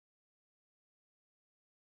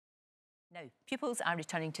Now, pupils are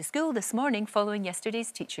returning to school this morning following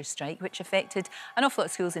yesterday's teachers' strike, which affected an awful lot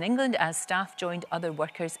of schools in England as staff joined other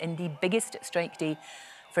workers in the biggest strike day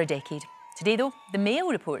for a decade. Today, though, the Mail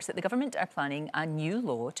reports that the government are planning a new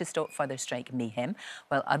law to stop further strike mayhem,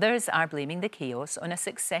 while others are blaming the chaos on a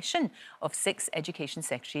succession of 6 education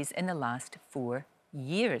secretaries in the last 4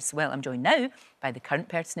 years. Well, I'm joined now by the current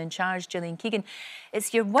person in charge, Gillian Keegan.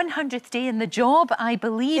 It's your 100th day in the job, I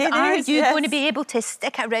believe. Are you going to be able to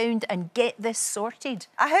stick around and get this sorted?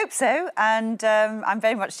 I hope so, and I'm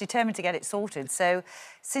very much determined to get it sorted. So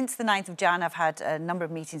since the 9th of Jan, I've had a number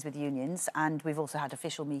of meetings with unions, and we've also had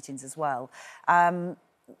official meetings as well.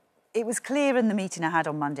 It was clear in the meeting I had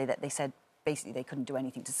on Monday that they said basically they couldn't do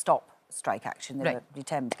anything to stop strike action. They were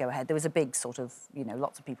determined to go ahead. There was a big sort of,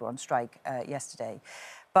 lots of people on strike yesterday.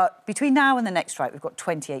 But between now and the next strike, we've got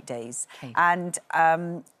 28 days. Okay. And,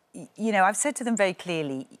 I've said to them very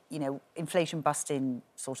clearly, inflation-busting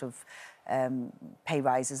sort of pay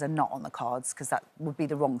rises are not on the cards, because that would be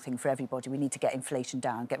the wrong thing for everybody. We need to get inflation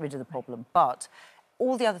down, get rid of the problem. But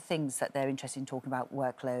all the other things that they're interested in talking about,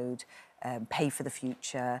 workload, pay for the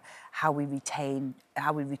future, how we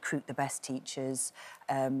recruit the best teachers,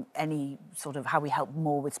 any sort of how we help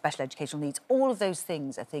more with special educational needs, all of those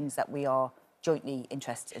things are things that we are jointly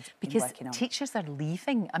interested in working on. Because teachers are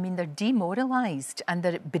leaving. I mean, they're demoralised and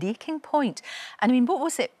they're at breaking point. And I mean, what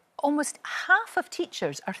was it? Almost half of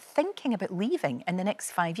teachers are thinking about leaving in the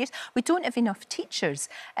next 5 years. We don't have enough teachers.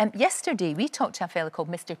 Yesterday, we talked to a fellow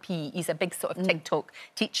called Mr. P. He's a big sort of TikTok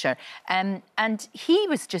teacher. And he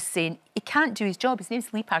was just saying he can't do his job. His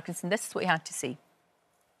name's Lee Parkinson. This is what he had to say.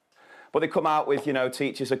 But they come out with,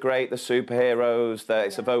 teachers are great, they're superheroes,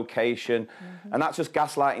 it's a vocation. And that's just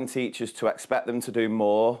gaslighting teachers to expect them to do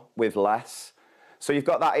more with less. So you've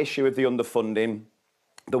got that issue of the underfunding,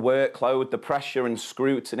 the workload, the pressure and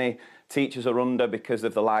scrutiny teachers are under because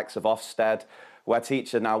of the likes of Ofsted, where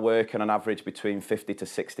teachers are now working on average between 50 to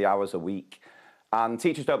 60 hours a week. And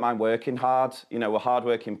teachers don't mind working hard. We're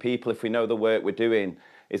hard-working people. If we know the work we're doing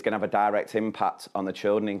is going to have a direct impact on the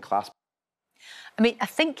children in class. I mean, I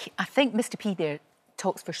think Mr. P there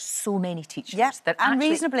talks for so many teachers. Yes, and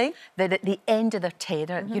reasonably. They're at the end of their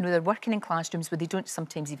tether. They're working in classrooms where they don't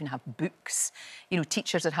sometimes even have books.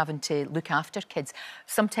 Teachers are having to look after kids,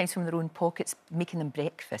 sometimes from their own pockets, making them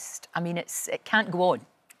breakfast. I mean, it can't go on.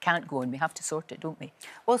 Can't go on. We have to sort it, don't we?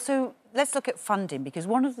 Well, so let's look at funding, because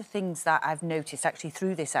one of the things that I've noticed actually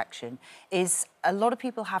through this action is a lot of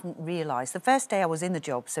people haven't realised. The first day I was in the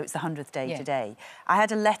job, so it's the 100th day today, I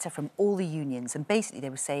had a letter from all the unions, and basically they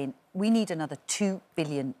were saying we need another £2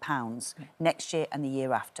 billion next year and the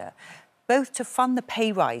year after, both to fund the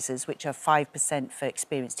pay rises, which are 5% for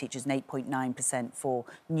experienced teachers and 8.9% for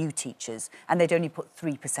new teachers, and they'd only put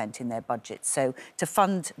 3% in their budget. So to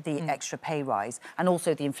fund the extra pay rise and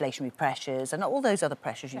also the inflationary pressures and all those other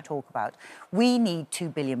pressures you talk about, we need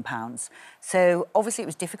 £2 billion. So obviously it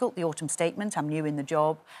was difficult, the autumn statement, I'm new in the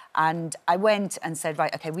job, and I went and said,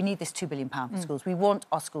 right, OK, we need this £2 billion for schools. We want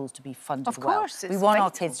our schools to be funded well. Of course. We want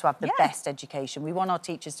our kids to have the best education. We want our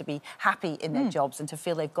teachers to be happy in their jobs and to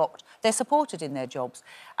feel they're supported in their jobs.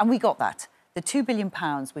 And we got that. The £2 billion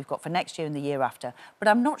we've got for next year and the year after. But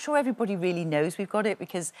I'm not sure everybody really knows we've got it,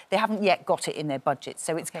 because they haven't yet got it in their budget.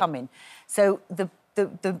 So it's coming. So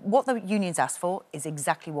what the unions asked for is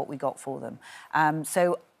exactly what we got for them.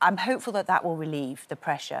 So I'm hopeful that that will relieve the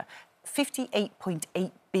pressure.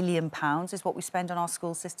 £58.8 billion is what we spend on our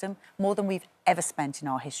school system, more than we've ever spent in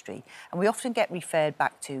our history. And we often get referred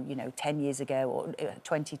back to, 10 years ago or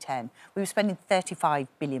 2010. We were spending £35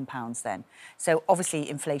 billion then. So obviously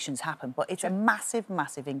inflation's happened, but it's a massive,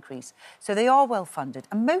 massive increase. So they are well funded.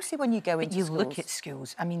 And mostly when you go into schools... you look at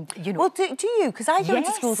schools, I mean, Well, do you? Because I go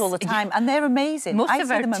into schools all the time and they're amazing. Most of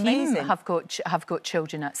our team have got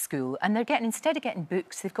children at school, and they're getting, instead of getting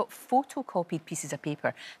books, they've got photocopied pieces of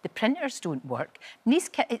paper. The printers don't work.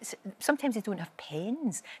 Sometimes they don't have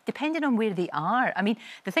pens, depending on where they are. I mean,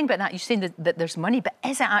 the thing about that, you're saying that there's money, but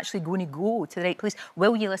is it actually going to go to the right place?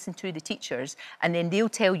 Will you listen to the teachers, and then they'll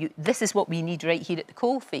tell you, this is what we need right here at the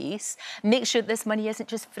coalface. Make sure this money isn't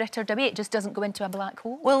just frittered away, it just doesn't go into a black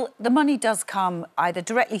hole. Well, the money does come either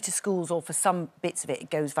directly to schools, or for some bits of it,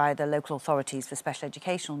 it goes via the local authorities for special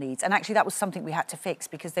educational needs. And actually that was something we had to fix,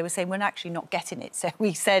 because they were saying we're actually not getting it. So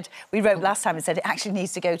we wrote last time and said it actually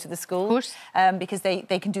needs to go to the schools, because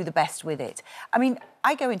they can do the best with it. I mean,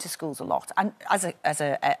 I go into schools a lot, and as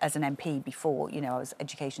an MP before, you know, I was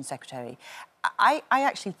Education Secretary. I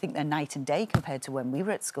actually think they're night and day compared to when we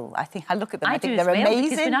were at school. I look at them, I think they're amazing.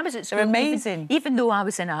 Because when I was at school, they're amazing. Even though I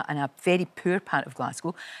was in a very poor part of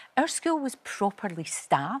Glasgow, our school was properly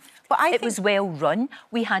staffed. But it was well run.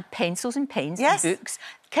 We had pencils and pens and books.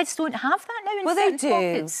 Kids don't have that now in certain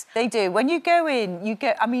pockets. They do. When you go in,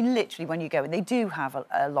 I mean, literally, when you go in, they do have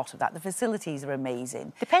a lot of that. The facilities are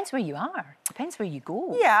amazing. Depends where you are. Depends where you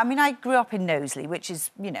go. Yeah, I mean, I grew up in Knowsley, which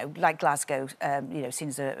is, you know, like Glasgow, you know, seen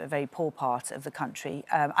as a very poor part of the country.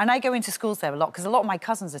 And I go into schools there a lot because a lot of my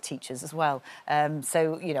cousins are teachers as well.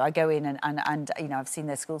 So, you know, I go in and you know, I've seen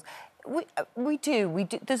their schools. We do.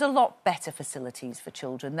 There's a lot better facilities for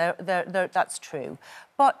children. That's true.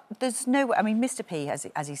 But there's no... I mean, Mr P,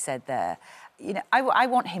 as he said there, you know, I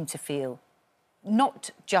want him to feel not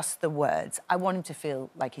just the words. I want him to feel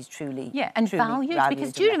like he's truly valued.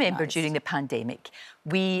 Because do you remember during the pandemic,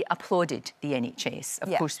 we applauded the NHS.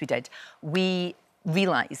 Of course we did. We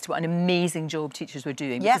realised what an amazing job teachers were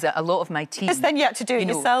doing because a lot of my team... Because then you had to do it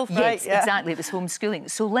yourself, right? Yes, exactly. It was homeschooling.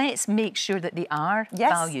 So let's make sure that they are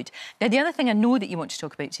valued. Now, the other thing I know that you want to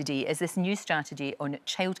talk about today is this new strategy on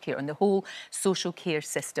childcare, on the whole social care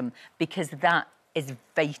system, because that is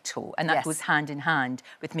vital, and that goes hand in hand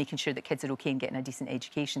with making sure that kids are OK and getting a decent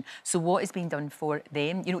education. So what is being done for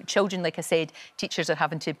them? You know, children, like I said, teachers are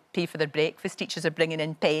having to pay for their breakfast, teachers are bringing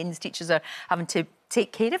in pens, teachers are having to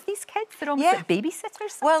take care of these kids. They're almost like babysitters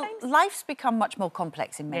sometimes. Well, life's become much more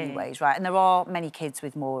complex in many ways, right? And there are many kids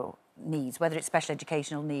with more needs, whether it's special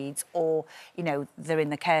educational needs or, you know, they're in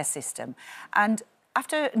the care system. And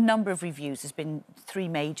after a number of reviews, there's been 3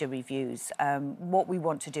 major reviews, what we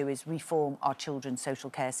want to do is reform our children's social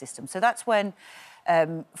care system. So that's when,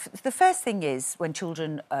 the first thing is when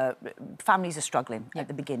children, families are struggling at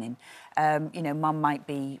the beginning. You know, mum might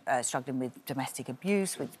be struggling with domestic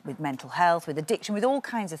abuse, with mental health, with addiction, with all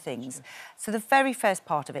kinds of things. Sure. So the very first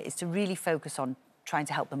part of it is to really focus on trying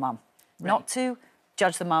to help the mum. Not to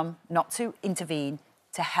judge the mum, not to intervene,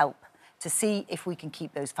 to help. To see if we can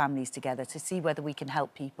keep those families together, to see whether we can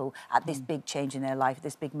help people at this big change in their life,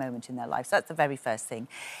 this big moment in their life. So that's the very first thing.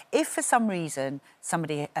 If for some reason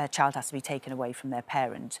a child has to be taken away from their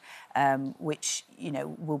parent, which, you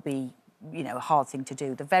know, will be, you know, a hard thing to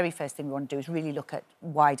do, the very first thing we want to do is really look at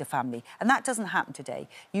wider family. And that doesn't happen today.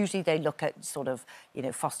 Usually they look at sort of, you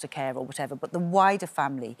know, foster care or whatever, but the wider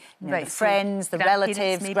family, you know, the friends, the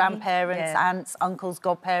relatives, grandparents, aunts, uncles,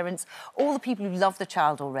 godparents, all the people who love the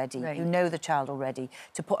child already, who know the child already,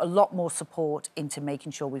 to put a lot more support into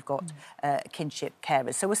making sure we've got kinship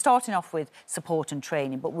carers. So we're starting off with support and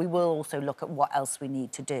training, but we will also look at what else we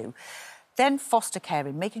need to do. Then foster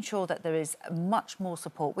caring, making sure that there is much more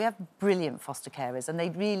support. We have brilliant foster carers and they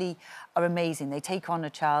really are amazing. They take on a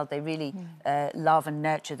child, they really love and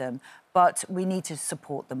nurture them, but we need to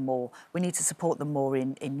support them more. We need to support them more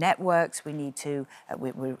in networks. We need to,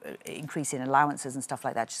 we're increasing allowances and stuff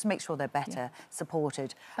like that, just to make sure they're better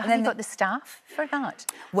supported. But have you got the staff for that?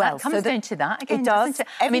 Well, that comes down to that again, it does. Doesn't it?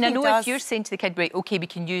 I mean, I know if you're saying to the kid, right, OK, we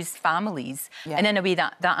can use families, and in a way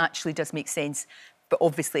that actually does make sense. But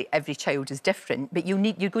obviously every child is different, but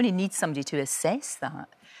you're going to need somebody to assess that.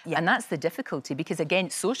 And that's the difficulty, because again,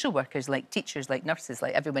 social workers, like teachers, like nurses,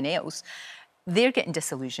 like everyone else, they're getting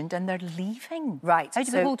disillusioned and they're leaving. Right. How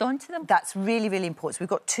do we hold on to them? That's really, really important. So we've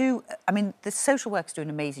got 2, I mean, the social workers do an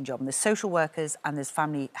amazing job, and there's social workers and there's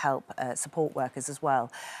family help support workers as well.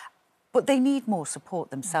 But they need more support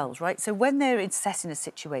themselves, right? So when they're assessing a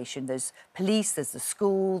situation, there's police, there's the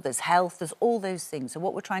school, there's health, there's all those things. So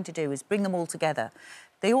what we're trying to do is bring them all together.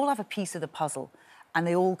 They all have a piece of the puzzle and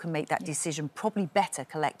they all can make that decision probably better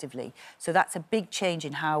collectively. So that's a big change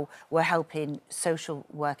in how we're helping social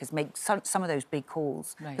workers make some of those big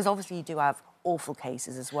calls. Because obviously you do have awful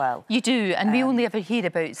cases as well. You do, and we only ever hear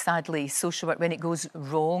about, sadly, social work when it goes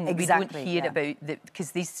wrong. Exactly, we don't hear about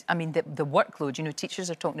because these, I mean, the workload, you know,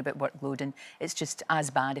 teachers are talking about workload and it's just as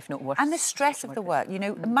bad, if not worse. And the stress of the work, you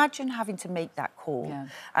know, imagine having to make that call.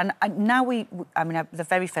 And now I mean, the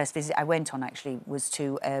very first visit I went on actually was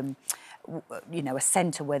to, you know, a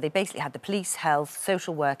centre where they basically had the police, health,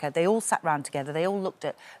 social worker, they all sat round together, they all looked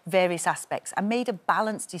at various aspects and made a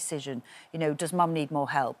balanced decision. You know, does mum need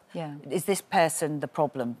more help? Is this person the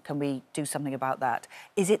problem? Can we do something about that?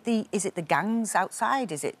 Is it the gangs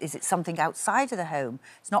outside? Is it something outside of the home?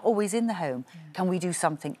 It's not always in the home. Can we do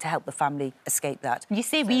something to help the family escape that? You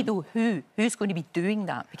say we though, who's going to be doing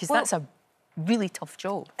that? Because that's a really tough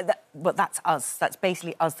job. But that's us. That's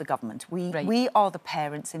basically us, the government. We are the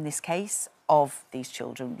parents in this case of these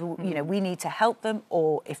children. You know, we need to help them,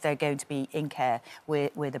 or if they're going to be in care, we're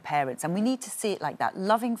the parents. And we need to see it like that.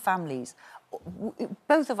 Loving families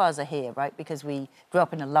both of us are here, right, because we grew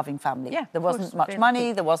up in a loving family. Yeah, there wasn't much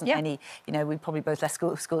money, there wasn't any, you know, we probably both left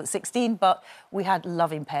school at 16, but we had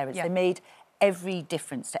loving parents. They made every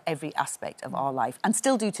difference to every aspect of our life, and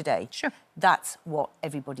still do today. Sure. That's what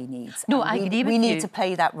everybody needs. No, I agree with you. We need to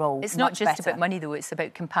play that role. It's not just about money, though, it's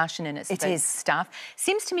about compassion and it's about staff.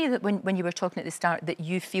 Seems to me that when you were talking at the start that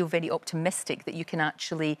you feel very optimistic that you can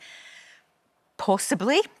actually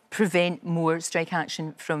possibly prevent more strike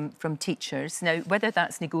action from teachers. Now, whether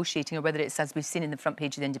that's negotiating or whether it's, as we've seen in the front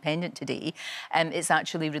page of The Independent today, it's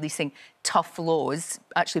actually releasing tough laws,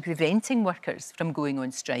 actually preventing workers from going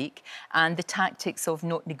on strike, and the tactics of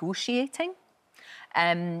not negotiating.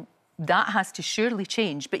 That has to surely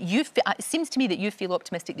change. But it seems to me that you feel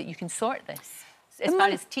optimistic that you can sort this. As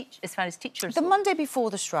far as teachers. The Monday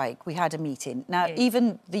before the strike, we had a meeting. Now,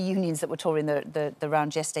 even the unions that were touring the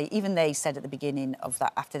round yesterday, even they said at the beginning of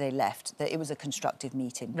that, after they left, that it was a constructive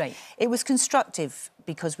meeting. Right. It was constructive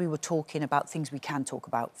because we were talking about things we can talk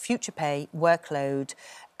about: future pay, workload,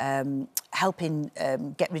 helping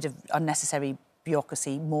get rid of unnecessary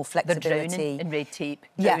bureaucracy, more flexibility. They're drowning in red tape.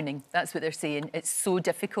 Drowning. That's what they're saying. It's so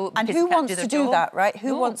difficult. And who wants to do that, right?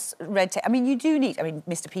 Who wants red tape? I mean, you do need. I mean,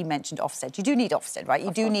 Mr. P mentioned Ofsted. You do need Ofsted, right? You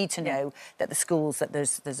do need to know that the schools, that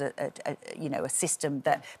there's a system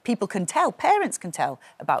that people can tell, parents can tell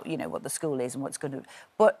about, you know, what the school is and what's going to.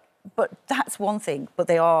 But that's one thing. But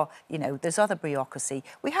they are, you know, there's other bureaucracy.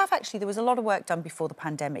 We have actually, there was a lot of work done before the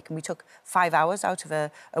pandemic, and we took 5 hours out of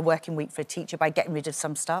a working week for a teacher by getting rid of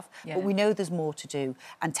some stuff. But we know there's more to do,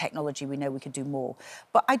 and technology, we know we could do more.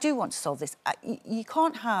 But I do want to solve this. You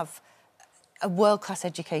can't have a world-class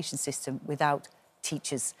education system without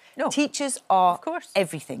teachers. No. Teachers are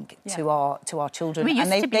everything to our children. We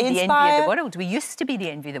used to be the envy of the world. We used to be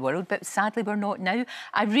the envy of the world, but sadly we're not now.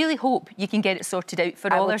 I really hope you can get it sorted out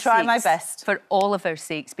for all our sakes. I will try my best. For all of our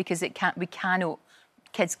sakes, because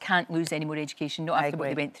kids can't lose any more education, not after what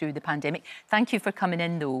they went through the pandemic. Thank you for coming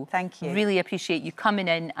in, though. Thank you. Really appreciate you coming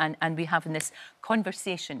in and we having this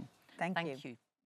conversation. Thank you.